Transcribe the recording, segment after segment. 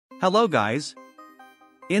Hello guys!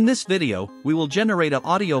 In this video, we will generate an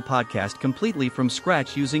audio podcast completely from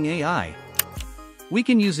scratch using AI. We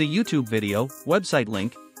can use a YouTube video, website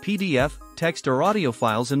link, PDF, text or audio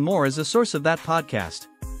files and more as a source of that podcast.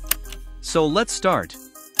 So let's start.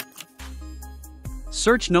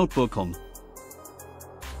 Search NotebookLM.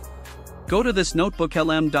 Go to this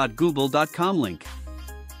NotebookLM.google.com link.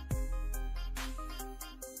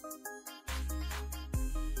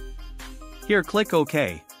 Here click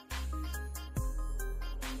OK.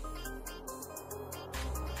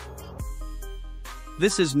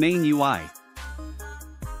 This is main UI.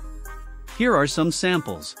 Here are some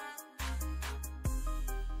samples.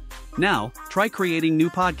 Now, try creating new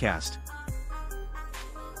podcast.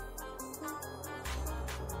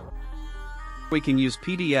 We can use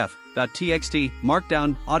PDF, .txt,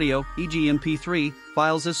 Markdown, audio, e.g. MP3,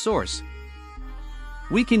 files as source.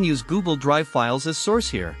 We can use Google Drive files as source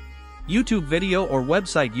here. YouTube video or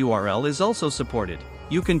website URL is also supported.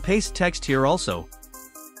 You can paste text here also.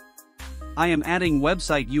 I am adding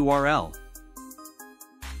website URL.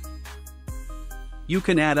 You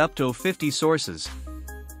can add up to 50 sources.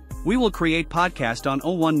 We will create podcast on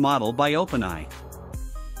O1 model by OpenAI.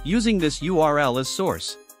 Using this URL as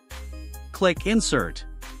source. Click Insert.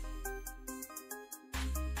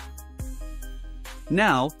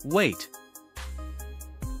 Now, wait.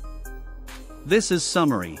 This is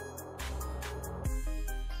summary.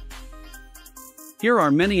 Here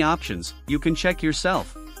are many options, you can check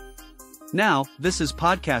yourself. Now, this is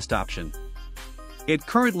podcast option. It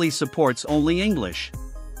currently supports only English.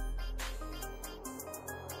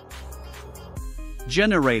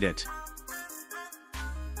 Generate it.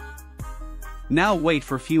 Now wait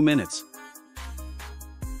for few minutes.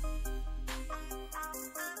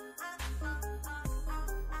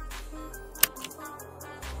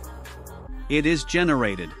 It is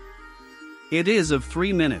generated. It is of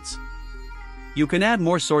 3 minutes. You can add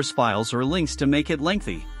more source files or links to make it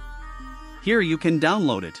lengthy. Here you can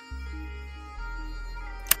download it.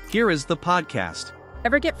 Here is the podcast.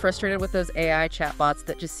 Ever get frustrated with those AI chatbots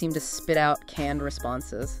that just seem to spit out canned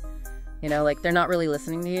responses? You know, like they're not really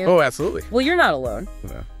listening to you? Oh, absolutely. Well, you're not alone.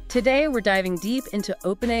 No. Today, we're diving deep into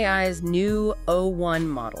OpenAI's new O1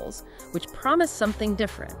 models, which promise something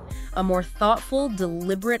different, a more thoughtful,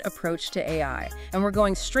 deliberate approach to AI. And we're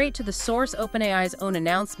going straight to the source OpenAI's own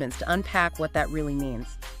announcements to unpack what that really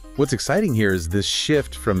means. What's exciting here is this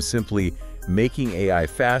shift from simply making AI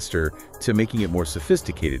faster to making it more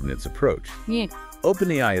sophisticated in its approach. Yeah.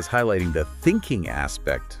 OpenAI is highlighting the thinking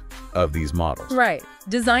aspect of these models. Right.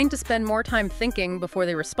 Designed to spend more time thinking before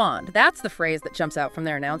they respond. That's the phrase that jumps out from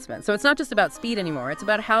their announcement. So it's not just about speed anymore. It's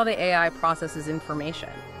about how the AI processes information.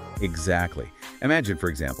 Exactly. Imagine, for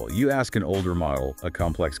example, you ask an older model a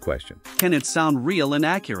complex question. Can it sound real and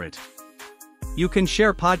accurate? You can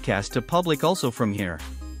share podcast to public also from here.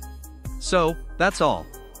 So, that's all.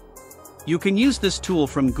 You can use this tool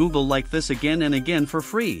from Google like this again and again for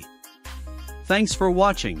free. Thanks for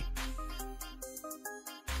watching.